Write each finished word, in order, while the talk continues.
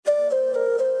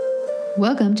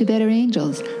Welcome to Better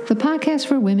Angels, the podcast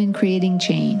for women creating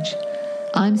change.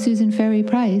 I'm Susan Ferry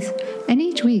Price, and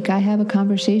each week I have a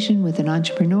conversation with an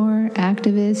entrepreneur,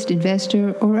 activist,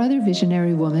 investor, or other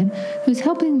visionary woman who's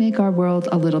helping make our world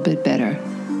a little bit better.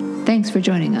 Thanks for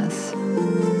joining us.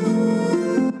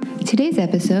 Today's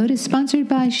episode is sponsored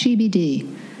by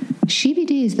SheBD.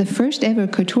 SheBD is the first ever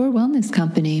couture wellness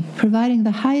company providing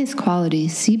the highest quality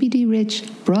CBD-rich,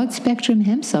 broad-spectrum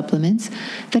hemp supplements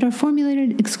that are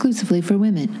formulated exclusively for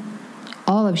women.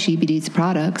 All of SheBD's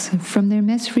products, from their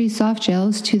mess-free soft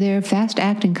gels to their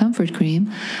fast-acting comfort cream,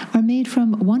 are made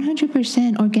from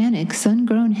 100% organic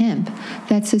sun-grown hemp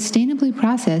that's sustainably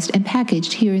processed and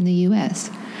packaged here in the U.S.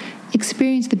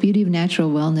 Experience the beauty of natural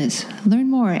wellness. Learn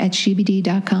more at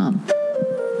shebd.com.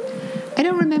 I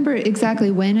don't remember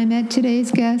exactly when I met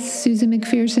today's guest, Susan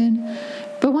McPherson,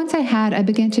 but once I had, I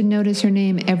began to notice her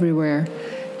name everywhere,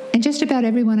 and just about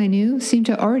everyone I knew seemed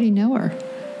to already know her.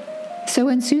 So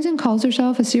when Susan calls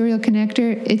herself a serial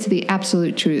connector, it's the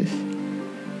absolute truth.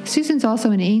 Susan's also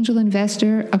an angel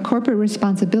investor, a corporate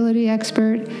responsibility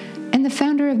expert, and the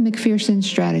founder of McPherson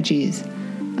Strategies,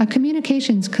 a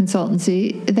communications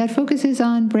consultancy that focuses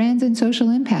on brands and social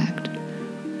impact.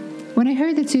 When I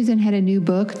heard that Susan had a new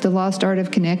book, The Lost Art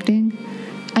of Connecting,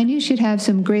 I knew she'd have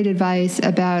some great advice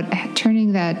about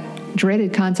turning that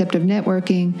dreaded concept of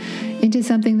networking into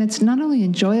something that's not only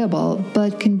enjoyable,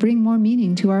 but can bring more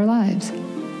meaning to our lives.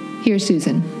 Here's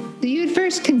Susan. So you had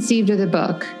first conceived of the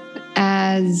book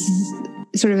as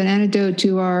sort of an antidote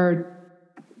to our,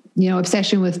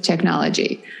 obsession with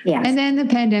technology. Yes. And then the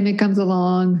pandemic comes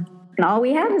along. And all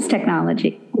we have is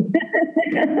technology.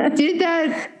 Did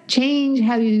that change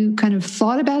how you kind of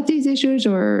thought about these issues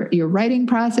or your writing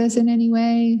process in any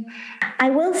way? I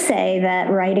will say that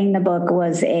writing the book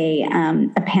was a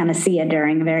panacea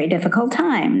during a very difficult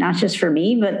time, not just for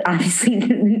me, but obviously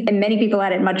and many people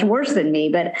had it much worse than me.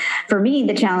 But for me,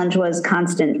 the challenge was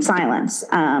constant silence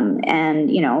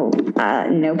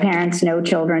no parents, no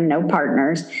children, no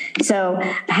partners. So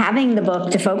having the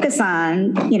book to focus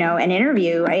on, an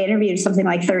interview, I interviewed something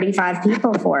like 35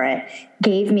 people for it,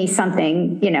 gave me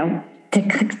something,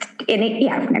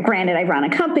 granted, I run a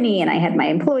company and I had my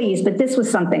employees, but this was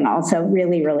something also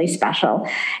really, really special.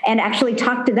 And actually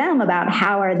talk to them about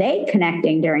how are they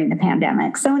connecting during the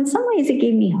pandemic. So in some ways, it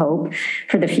gave me hope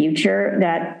for the future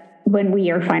that when we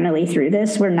are finally through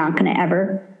this, we're not going to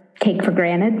ever take for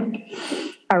granted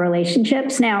our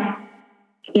relationships. Now,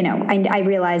 I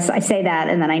realize I say that,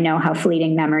 and then I know how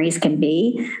fleeting memories can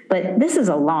be, but this is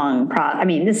a long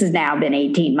this has now been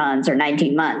 18 months or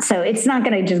 19 months, so it's not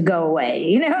going to just go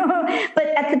away, But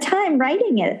at the time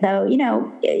writing it, though,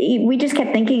 we just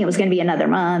kept thinking it was going to be another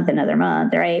month,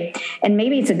 right? And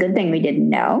maybe it's a good thing we didn't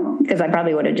know, because I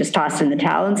probably would have just tossed in the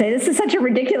towel and say, this is such a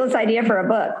ridiculous idea for a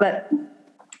book, but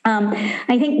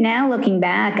I think now looking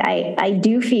back, I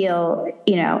do feel,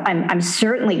 I'm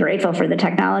certainly grateful for the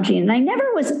technology, and I never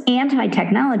was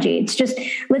anti-technology. It's just,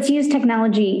 let's use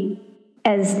technology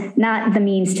as not the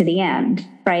means to the end,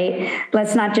 right?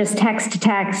 Let's not just text to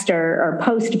text or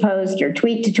post to post or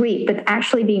tweet to tweet, but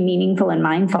actually be meaningful and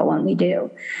mindful when we do,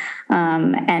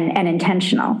 and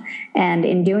intentional. And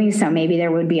in doing so, maybe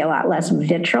there would be a lot less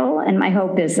vitriol. And my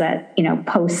hope is that,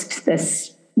 post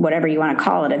this, whatever you want to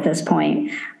call it at this point,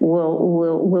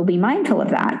 we'll be mindful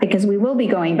of that, because we will be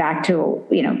going back to,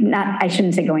 I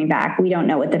shouldn't say going back. We don't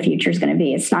know what the future is going to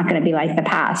be. It's not going to be like the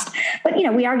past, but,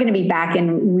 we are going to be back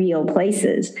in real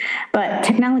places, but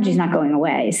technology is not going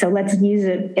away. So let's use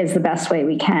it as the best way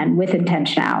we can with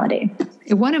intentionality.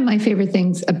 One of my favorite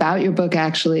things about your book,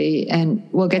 actually, and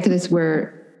we'll get to this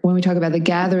when we talk about the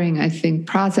gathering, I think,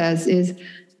 process is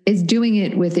doing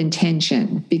it with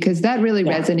intention, because that really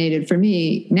resonated for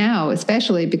me now,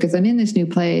 especially because I'm in this new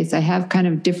place. I have kind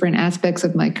of different aspects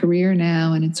of my career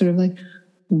now. And it's sort of like,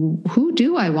 who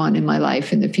do I want in my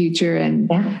life in the future? And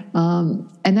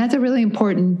that's a really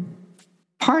important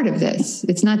part of this.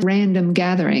 It's not random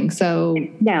gathering. So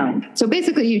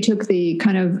basically you took the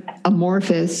kind of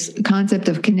amorphous concept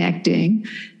of connecting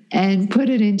and put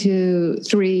it into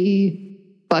 3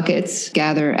 buckets: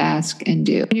 gather, ask, and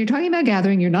do. When you're talking about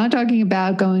gathering, you're not talking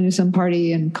about going to some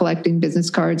party and collecting business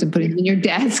cards and putting them in your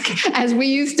desk, as we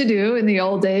used to do in the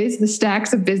old days, the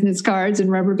stacks of business cards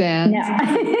and rubber bands.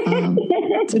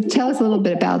 So tell us a little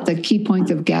bit about the key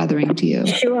points of gathering to you.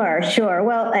 Sure.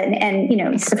 Well,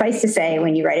 and suffice to say,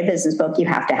 when you write a business book, you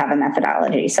have to have a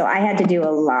methodology. So I had to do a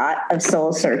lot of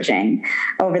soul searching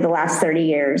over the last 30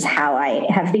 years, how I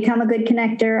have become a good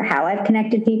connector, how I've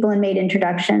connected people and made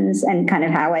introductions, and kind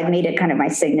of how I've made it kind of my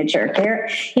signature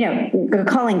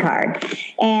calling card.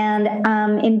 And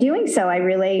in doing so, I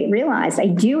really realized I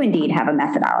do indeed have a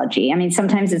methodology. I mean,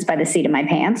 sometimes it's by the seat of my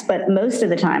pants, but most of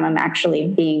the time I'm actually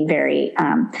being very,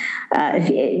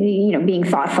 being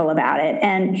thoughtful about it.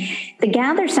 And the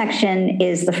Gather section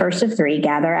is the first of three,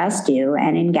 Gather as Do.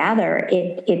 And in Gather,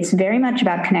 it's very much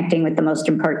about connecting with the most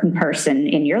important person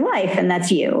in your life, and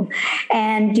that's you.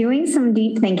 And doing some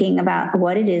deep thinking about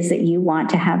what it is that you want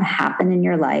to have happen in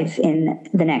your life in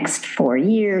the next 4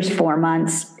 years, 4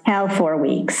 months, 4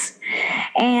 weeks.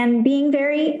 And being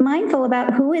very mindful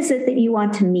about who is it that you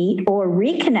want to meet or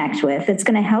reconnect with that's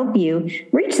going to help you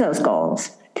reach those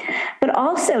goals. But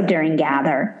also during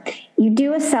Gather, you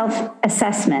do a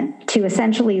self-assessment to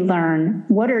essentially learn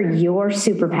what are your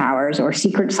superpowers or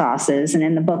secret sauces. And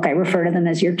in the book, I refer to them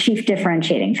as your chief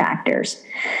differentiating factors.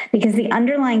 Because the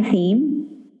underlying theme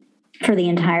for the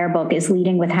entire book is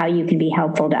leading with how you can be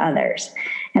helpful to others.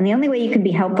 And the only way you can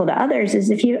be helpful to others is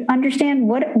if you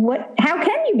understand how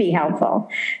can you be helpful?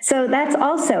 So that's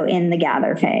also in the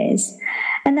Gather phase.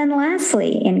 And then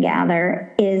lastly in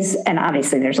Gather is, and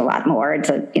obviously there's a lot more, it's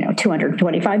a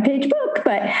 225-page book,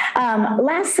 but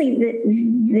lastly,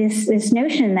 this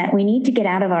notion that we need to get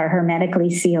out of our hermetically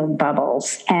sealed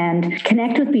bubbles and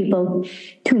connect with people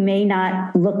who may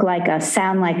not look like us,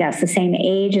 sound like us, the same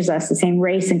age as us, the same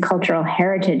race and cultural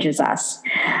heritage as us.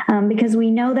 Because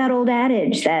we know that old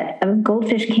adage that a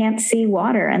goldfish can't see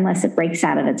water unless it breaks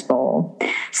out of its bowl.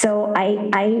 So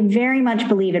I very much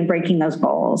believe in breaking those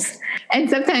bowls. And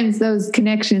sometimes those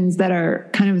connections that are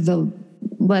kind of the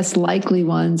less likely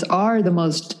ones are the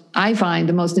most, I find,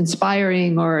 the most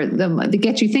inspiring, or they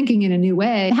get you thinking in a new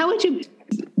way. How would you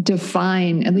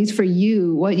define, at least for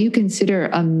you, what you consider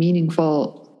a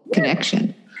meaningful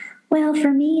connection? Well,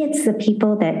 for me, it's the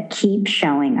people that keep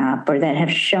showing up or that have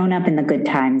shown up in the good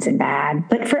times and bad.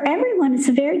 But for everyone, it's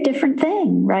a very different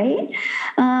thing, right?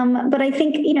 But I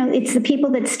think, it's the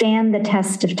people that stand the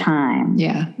test of time.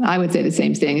 Yeah, I would say the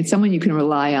same thing. It's someone you can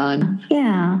rely on.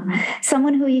 Yeah,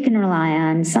 someone who you can rely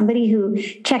on, somebody who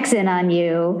checks in on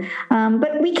you.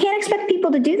 But we can't expect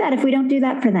people to do that if we don't do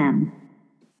that for them.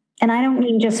 And I don't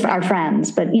mean just our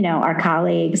friends, but, our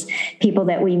colleagues, people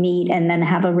that we meet and then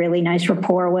have a really nice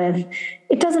rapport with.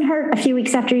 It doesn't hurt a few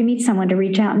weeks after you meet someone to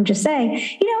reach out and just say,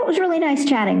 it was really nice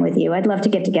chatting with you. I'd love to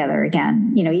get together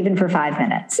again, even for 5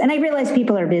 minutes. And I realize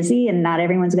people are busy and not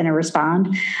everyone's going to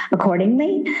respond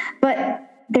accordingly, but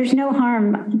there's no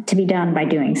harm to be done by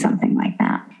doing something like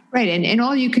that. Right. And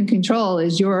all you can control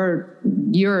is your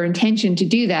intention to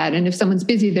do that. And if someone's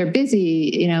busy, they're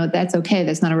busy, that's okay.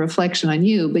 That's not a reflection on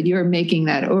you, but you're making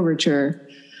that overture,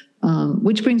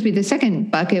 which brings me to the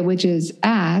second bucket, which is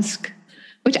ask,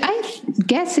 which I'm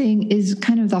guessing is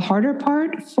kind of the harder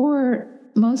part for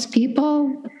most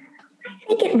people.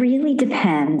 I think it really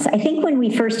depends. I think when we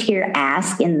first hear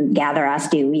ask in Gather,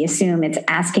 Ask, Do, we assume it's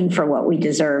asking for what we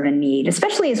deserve and need,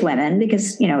 especially as women,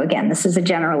 because, again, this is a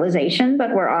generalization,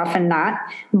 but we're often not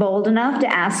bold enough to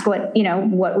ask what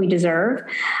we deserve.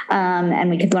 And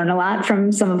we could learn a lot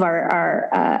from some of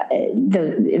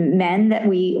the men that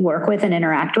we work with and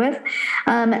interact with.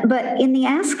 But in the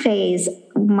ask phase,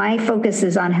 my focus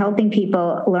is on helping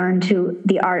people learn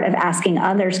the art of asking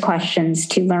others questions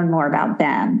to learn more about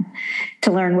them,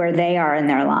 to learn where they are in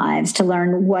their lives, to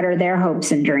learn what are their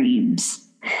hopes and dreams.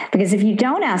 Because if you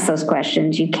don't ask those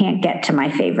questions, you can't get to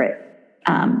my favorite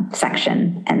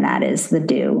section, and that is the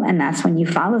do. And that's when you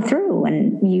follow through.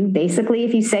 And you basically,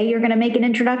 if you say you're going to make an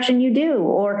introduction, you do.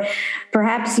 Or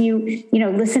perhaps you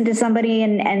listen to somebody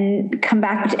and come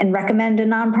back and recommend a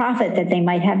nonprofit that they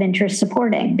might have interest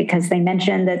supporting because they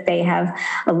mentioned that they have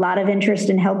a lot of interest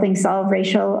in helping solve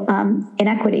racial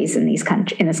inequities in this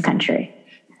country.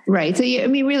 Right. So,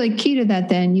 really key to that,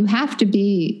 then you have to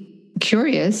be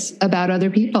curious about other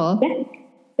people.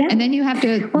 Yeah. And then you have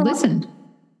to listen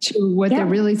to what they're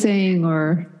really saying,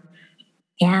 or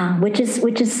which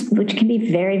can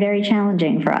be very, very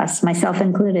challenging for us, myself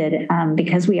included,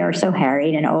 because we are so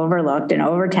harried and overlooked and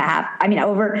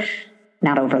overextended,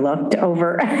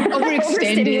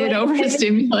 overstimulated,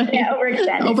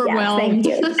 overextended, overwhelmed.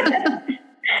 Yeah, thank you.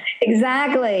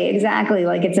 Exactly.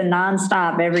 Like it's a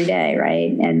nonstop every day, right?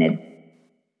 And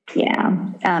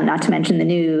not to mention the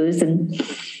news and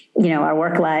our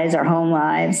work lives, our home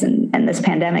lives, and this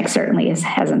pandemic certainly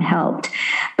hasn't helped.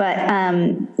 But,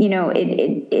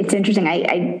 it's interesting.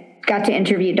 I got to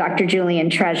interview Dr.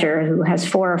 Julian Treasure, who has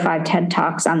 4 or 5 TED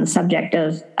Talks on the subject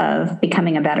of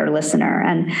becoming a better listener.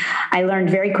 And I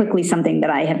learned very quickly something that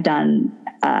I have done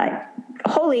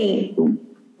wholly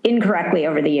incorrectly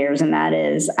over the years, and that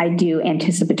is I do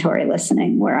anticipatory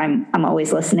listening, where I'm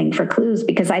always listening for clues,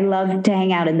 because I love to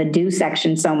hang out in the do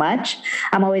section so much.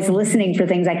 I'm always listening for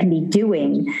things I can be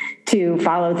doing to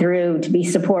follow through, to be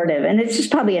supportive. And it's just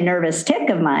probably a nervous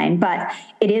tick of mine, but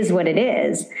it is what it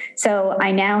is. So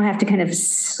I now have to kind of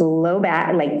slow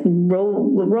back, like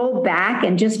roll back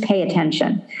and just pay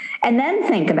attention. And then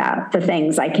think about the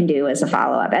things I can do as a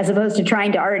follow-up, as opposed to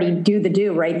trying to already do the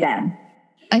do right then.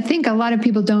 I think a lot of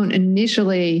people don't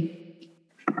initially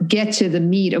get to the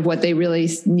meat of what they really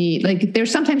need. Like, there's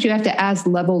sometimes you have to ask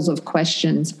levels of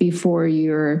questions before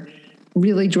you're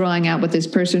really drawing out what this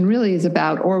person really is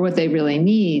about or what they really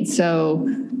need. So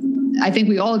I think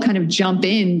we all kind of jump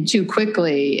in too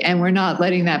quickly, and we're not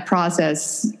letting that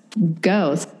process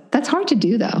go. That's hard to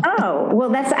do, though. Oh, well,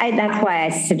 that's why I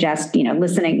suggest,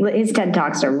 listening. His TED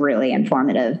Talks are really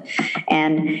informative.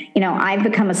 And, I've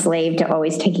become a slave to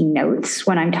always taking notes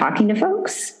when I'm talking to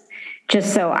folks,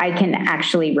 just so I can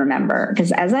actually remember.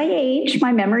 Because as I age,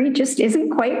 my memory just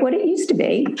isn't quite what it used to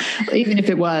be. Even if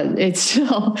it was, it's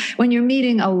still, when you're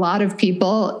meeting a lot of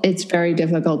people, it's very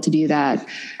difficult to do that.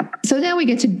 So now we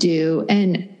get to do.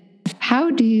 And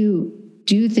how do you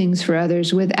do things for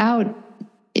others without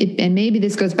it? And maybe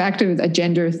this goes back to a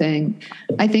gender thing.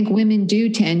 I think women do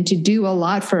tend to do a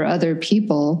lot for other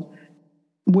people.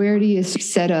 Where do you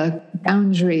set a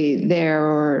boundary there?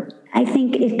 Or I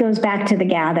think it goes back to the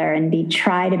gather and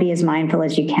try to be as mindful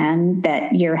as you can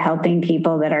that you're helping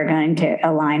people that are going to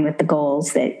align with the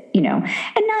goals that,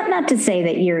 and not to say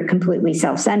that you're completely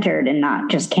self-centered and not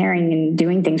just caring and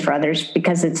doing things for others,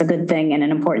 because it's a good thing and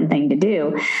an important thing to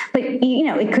do. But,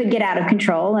 it could get out of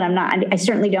control. And I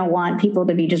certainly don't want people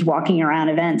to be just walking around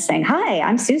events saying, "Hi,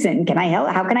 I'm Susan. Can I help?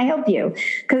 How can I help you?"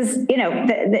 Because,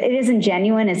 it isn't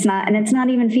genuine. It's not, and it's not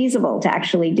even feasible to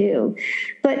actually do.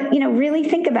 But, really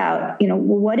think about,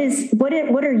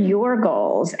 what are your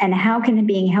goals, and how can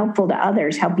being helpful to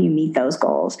others help you meet those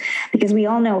goals? Because we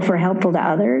all know if we're helpful to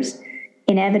others,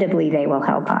 inevitably they will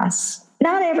help us.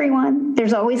 Not everyone.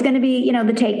 There's always going to be,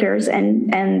 the takers,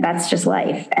 and that's just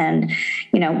life. And,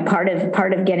 part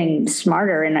of getting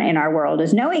smarter in our world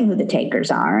is knowing who the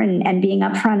takers are and being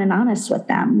upfront and honest with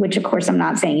them, which of course I'm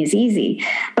not saying is easy.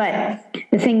 But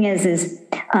the thing is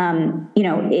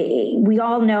we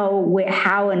all know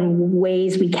how and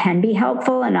ways we can be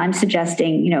helpful. And I'm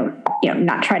suggesting,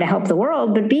 not try to help the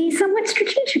world, but be somewhat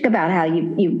strategic about how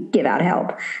you give out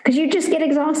help, because you just get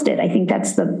exhausted. I think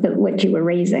that's what you were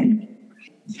raising.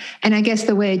 And I guess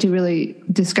the way to really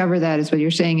discover that is what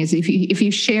you're saying is if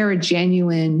you share a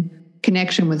genuine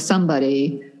connection with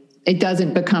somebody, it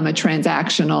doesn't become a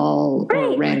transactional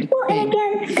or random thing. And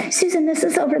again, Susan, this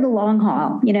is over the long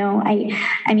haul.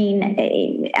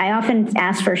 I often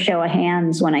ask for a show of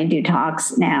hands when I do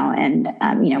talks now, and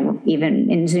even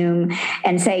in Zoom,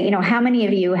 and say, how many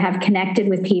of you have connected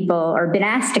with people or been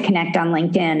asked to connect on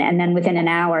LinkedIn, and then within an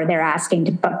hour they're asking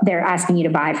you to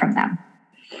buy from them?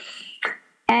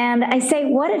 And I say,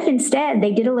 what if instead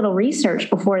they did a little research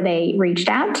before they reached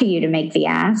out to you to make the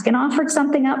ask and offered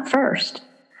something up first?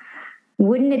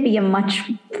 Wouldn't it be a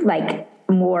much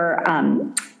more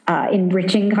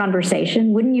enriching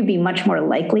conversation? Wouldn't you be much more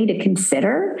likely to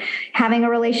consider having a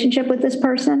relationship with this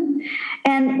person?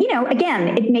 And,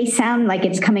 again, it may sound like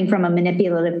it's coming from a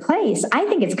manipulative place. I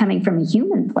think it's coming from a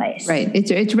human place. Right.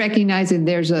 It's recognizing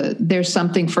there's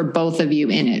something for both of you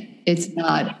in it. It's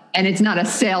not a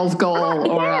sales goal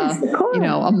or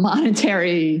a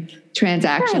monetary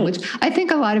transaction, right. Which I think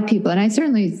a lot of people, and I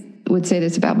certainly would say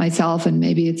this about myself, and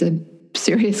maybe it's a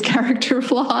serious character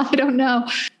flaw, I don't know.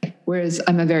 Whereas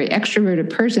I'm a very extroverted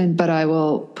person, but I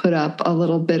will put up a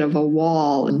little bit of a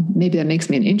wall, and maybe that makes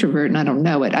me an introvert, and I don't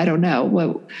know it. I don't know.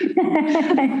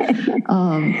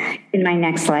 In my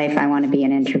next life, I want to be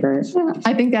an introvert.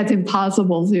 I think that's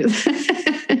impossible,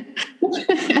 Susan.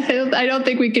 I don't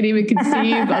think we could even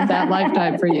conceive of that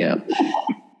lifetime for you.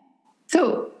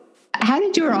 So how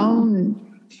did your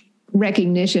own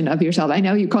recognition of yourself, I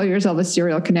know you call yourself a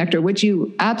serial connector, which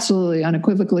you absolutely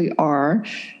unequivocally are.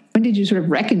 When did you sort of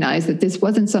recognize that this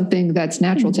wasn't something that's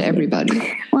natural to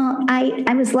everybody? Well,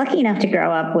 I was lucky enough to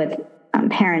grow up with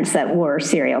parents that were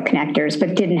serial connectors,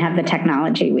 but didn't have the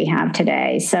technology we have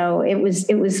today. So it was,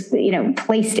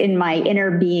 placed in my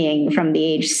inner being from the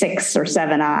age 6 or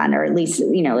 7 on, or at least,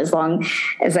 as long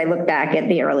as I look back at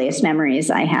the earliest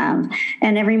memories I have.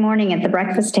 And every morning at the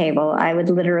breakfast table, I would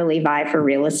literally vie for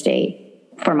real estate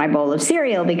for my bowl of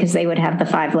cereal, because they would have the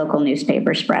 5 local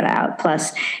newspapers spread out,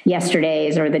 plus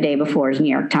yesterday's or the day before's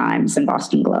New York Times and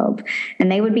Boston Globe.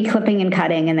 And they would be clipping and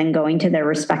cutting and then going to their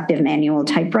respective manual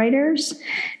typewriters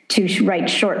to write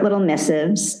short little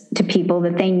missives to people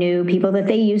that they knew, people that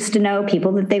they used to know,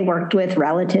 people that they worked with,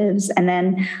 relatives, and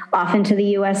then off into the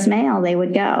U.S. mail they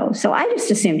would go. So I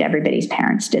just assumed everybody's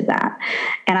parents did that.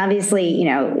 And obviously,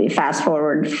 fast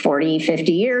forward 40,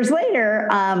 50 years later,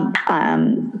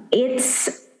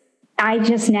 I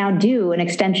just now do an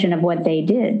extension of what they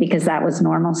did, because that was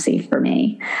normalcy for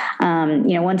me.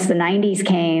 Once the 90s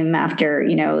came, after,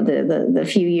 the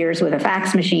few years with a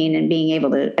fax machine and being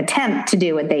able to attempt to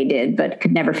do what they did, but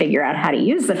could never figure out how to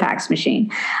use the fax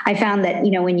machine, I found that,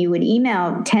 when you would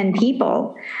email 10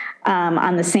 people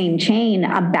on the same chain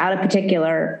about a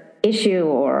particular issue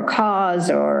or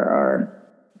cause or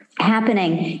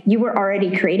happening, you were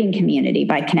already creating community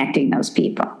by connecting those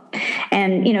people.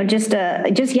 And,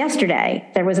 just yesterday,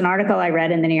 there was an article I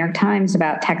read in the New York Times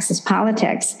about Texas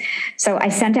politics. So I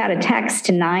sent out a text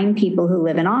to 9 people who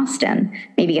live in Austin.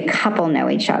 Maybe a couple know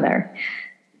each other.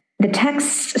 The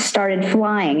texts started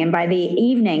flying, and by the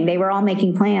evening, they were all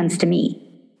making plans to meet.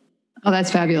 Oh,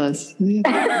 that's fabulous.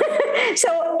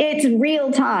 So it's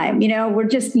real time. We're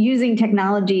just using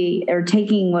technology, or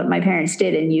taking what my parents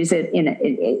did and use it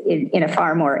in a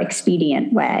far more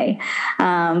expedient way.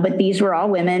 But these were all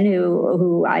women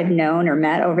who I've known or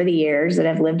met over the years that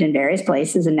have lived in various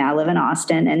places and now live in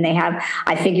Austin. And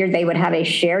I figured they would have a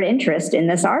shared interest in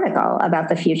this article about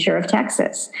the future of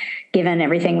Texas, given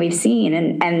everything we've seen.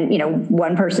 And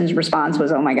one person's response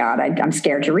was, "Oh my God, I'm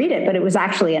scared to read it." But it was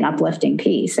actually an uplifting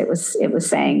piece. It was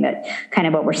saying that kind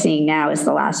of what we're seeing now is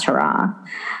the last hurrah.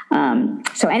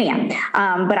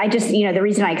 But I just, the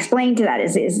reason I explained to that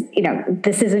is,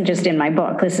 this isn't just in my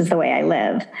book. This is the way I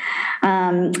live.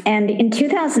 And in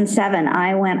 2007,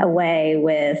 I went away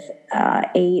with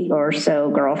 8 or so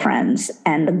girlfriends.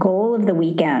 And the goal of the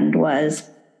weekend was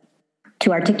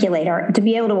to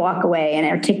be able to walk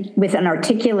away with an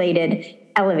articulated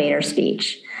elevator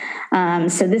speech.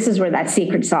 So this is where that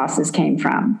secret sauces came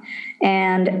from.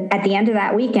 And at the end of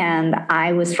that weekend,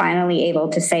 I was finally able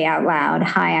to say out loud,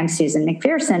 "Hi, I'm Susan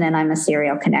McPherson, and I'm a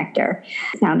serial connector."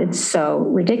 It sounded so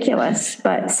ridiculous,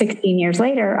 but 16 years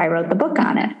later, I wrote the book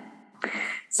on it.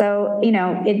 So,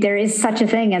 there is such a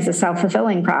thing as a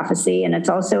self-fulfilling prophecy, and it's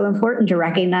also important to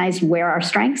recognize where our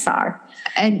strengths are.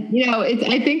 And,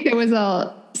 I think there was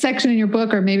a section in your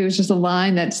book, or maybe it was just a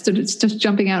line it's just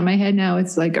jumping out in my head now.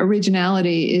 It's like,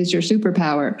 originality is your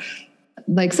superpower.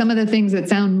 Like, some of the things that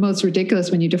sound most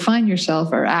ridiculous when you define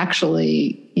yourself are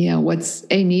actually, what's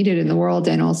needed in the world,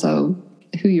 and also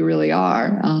who you really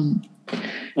are.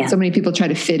 So many people try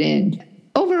to fit in.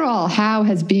 Overall, how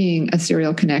has being a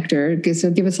serial connector, so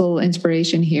give us a little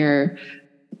inspiration here,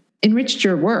 enriched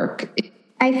your work?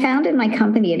 I founded my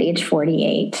company at age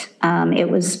 48. It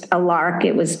was a lark.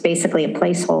 It was basically a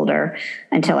placeholder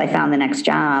until I found the next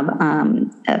job.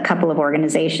 A couple of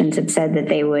organizations had said that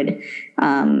they would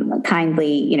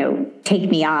kindly, take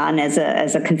me on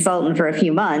as a consultant for a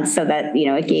few months, so that,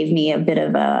 it gave me a bit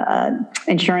of a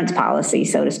insurance policy,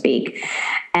 so to speak.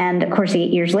 And of course,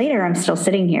 8 years later, I'm still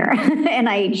sitting here, and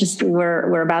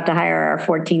we're about to hire our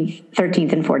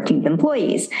 13th and 14th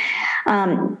employees.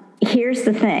 Here's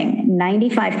the thing,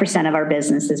 95% of our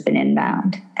business has been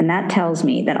inbound. And that tells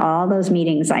me that all those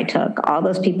meetings I took, all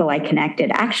those people I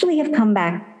connected, actually have come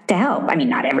back to help. I mean,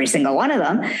 not every single one of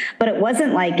them, but it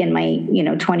wasn't like in my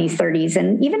 20s, 30s,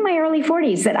 and even my early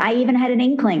 40s that I even had an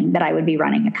inkling that I would be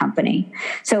running a company.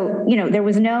 So, there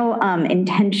was no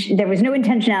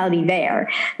intentionality there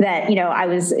that, I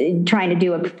was trying to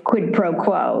do a quid pro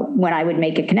quo when I would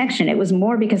make a connection. It was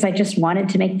more because I just wanted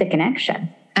to make the connection.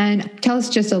 And tell us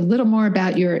just a little more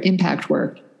about your impact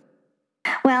work.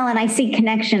 Well, and I see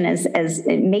connection as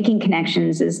making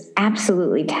connections is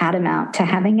absolutely tantamount to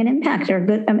having an impact or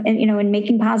good, and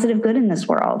making positive good in this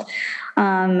world,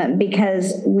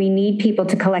 because we need people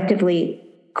to collectively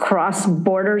cross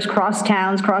borders, cross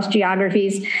towns, cross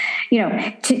geographies,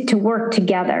 to work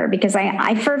together. Because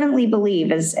I fervently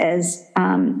believe, as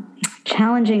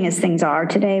challenging as things are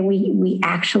today, we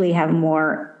actually have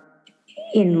more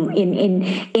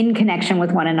in connection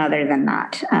with one another than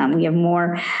not. We have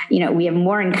more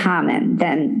in common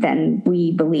than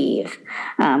we believe.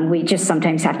 We just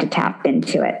sometimes have to tap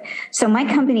into it. So my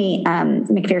company,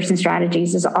 McPherson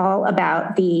Strategies, is all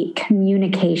about the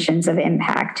communications of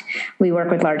impact. We work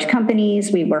with large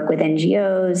companies, we work with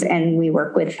NGOs, and we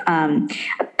work with a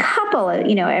couple of,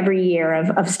 every year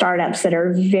of startups that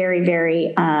are very,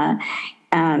 very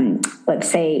let's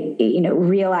say,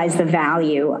 realize the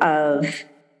value of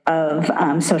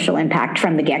social impact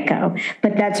from the get-go.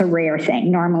 But that's a rare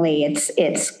thing. Normally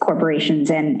it's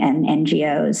corporations and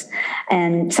NGOs.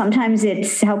 And sometimes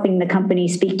it's helping the company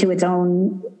speak to its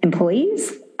own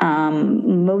employees.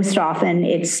 Most often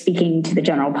it's speaking to the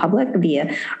general public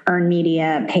via earned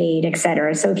media, paid, et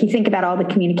cetera. So if you think about all the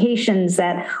communications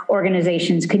that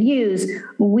organizations could use,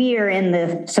 we're in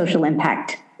the social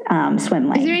impact swim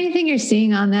lane. Is there anything you're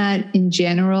seeing on that in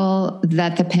general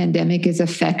that the pandemic is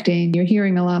affecting? You're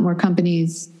hearing a lot more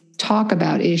companies talk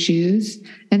about issues,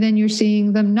 and then you're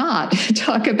seeing them not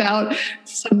talk about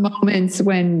some moments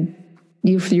when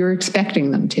you're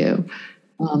expecting them to.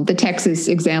 The Texas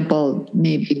example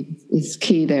maybe is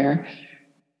key there.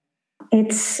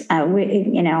 It's,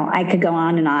 I could go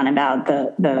on and on about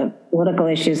the political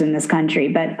issues in this country,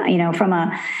 but, we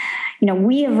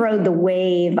have rode the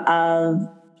wave of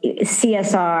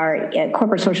CSR,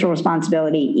 corporate social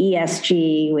responsibility,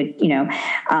 ESG, with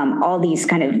all these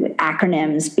kind of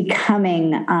acronyms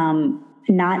becoming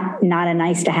not a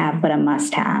nice to have, but a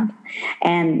must have.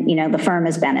 And the firm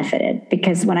has benefited,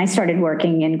 because when I started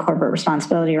working in corporate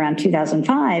responsibility around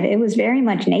 2005, it was very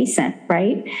much nascent.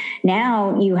 Right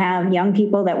now, you have young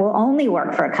people that will only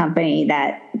work for a company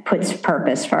that puts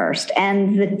purpose first.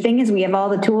 And the thing is, we have all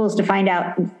the tools to find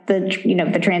out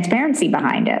the transparency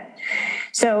behind it.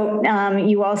 So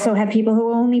you also have people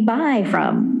who only buy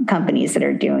from companies that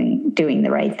are doing the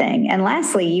right thing. And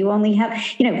lastly, you only have,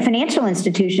 financial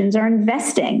institutions are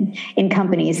investing in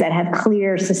companies that have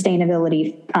clear sustainability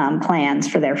plans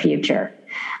for their future.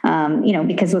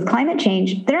 Because with climate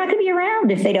change, they're not going to be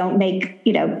around if they don't make,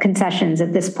 concessions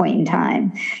at this point in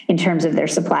time in terms of their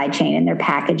supply chain and their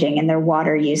packaging and their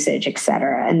water usage, et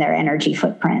cetera, and their energy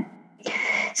footprint.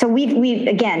 So we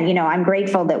again, I'm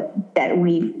grateful that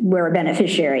we're a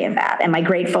beneficiary of that. Am I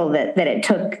grateful that it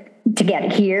took to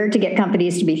get here to get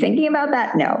companies to be thinking about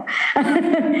that? No.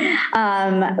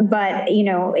 But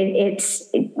it's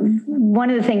one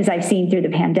of the things I've seen through the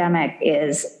pandemic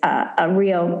is a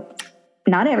real,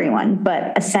 not everyone,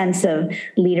 but a sense of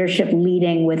leadership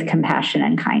leading with compassion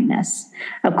and kindness.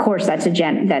 Of course, that's a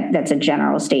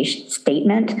general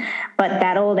statement, but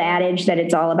that old adage that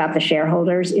it's all about the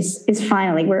shareholders is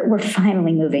finally, we're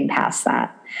finally moving past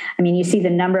that. I mean, you see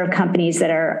the number of companies that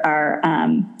are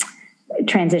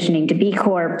transitioning to B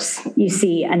Corps. You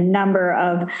see a number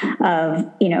of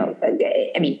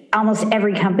almost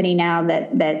every company now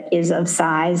that is of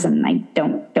size, and I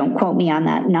don't quote me on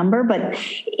that number, but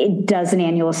it does an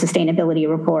annual sustainability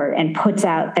report and puts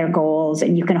out their goals,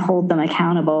 and you can hold them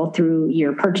accountable through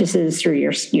your purchases, through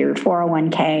your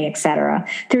 401k, et cetera,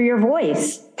 through your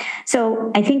voice.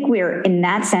 So I think in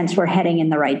that sense, we're heading in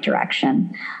the right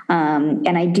direction.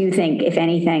 And I do think, if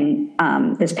anything,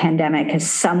 this pandemic has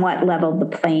somewhat leveled the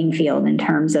playing field in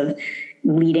terms of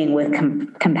leading with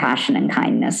compassion and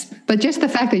kindness. But just the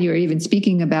fact that you're even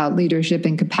speaking about leadership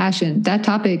and compassion, that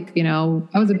topic, I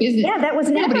was a business. Yeah, that was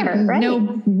never, right?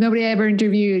 Nobody I ever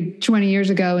interviewed 20 years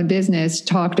ago in business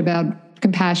talked about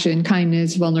compassion,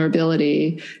 kindness,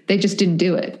 vulnerability. They just didn't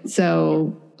do it.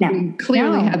 So we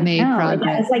clearly have made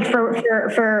progress. It's like for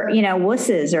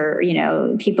wusses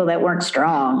or, people that weren't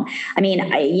strong. I mean,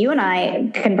 you and I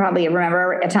can probably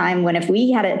remember a time when if we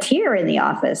had a tear in the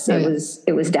office, it was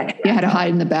detrimental. You had to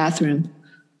hide in the bathroom.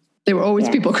 There were always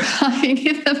people crying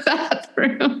in the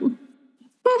bathroom.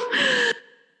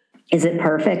 Is it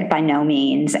perfect? By no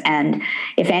means. And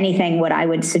if anything, what I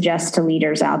would suggest to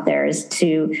leaders out there is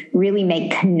to really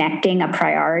make connecting a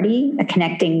priority,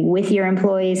 connecting with your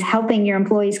employees, helping your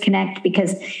employees connect,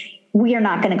 because we are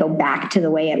not going to go back to the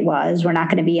way it was. We're not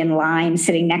going to be in line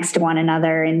sitting next to one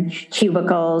another in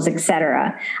cubicles, et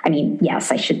cetera. I mean, yes,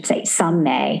 I should say some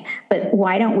may, but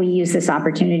why don't we use this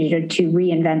opportunity to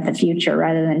reinvent the future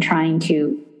rather than trying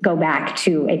to go back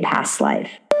to a past life?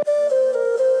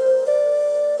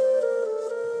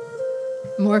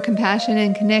 More compassion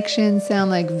and connection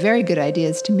sound like very good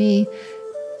ideas to me.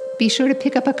 Be sure to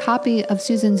pick up a copy of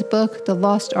Susan's book, The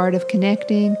Lost Art of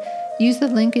Connecting. Use the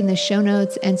link in the show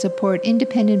notes and support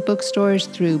independent bookstores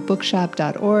through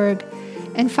bookshop.org.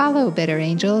 And follow Better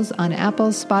Angels on Apple,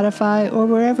 Spotify, or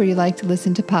wherever you like to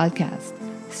listen to podcasts.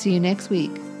 See you next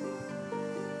week.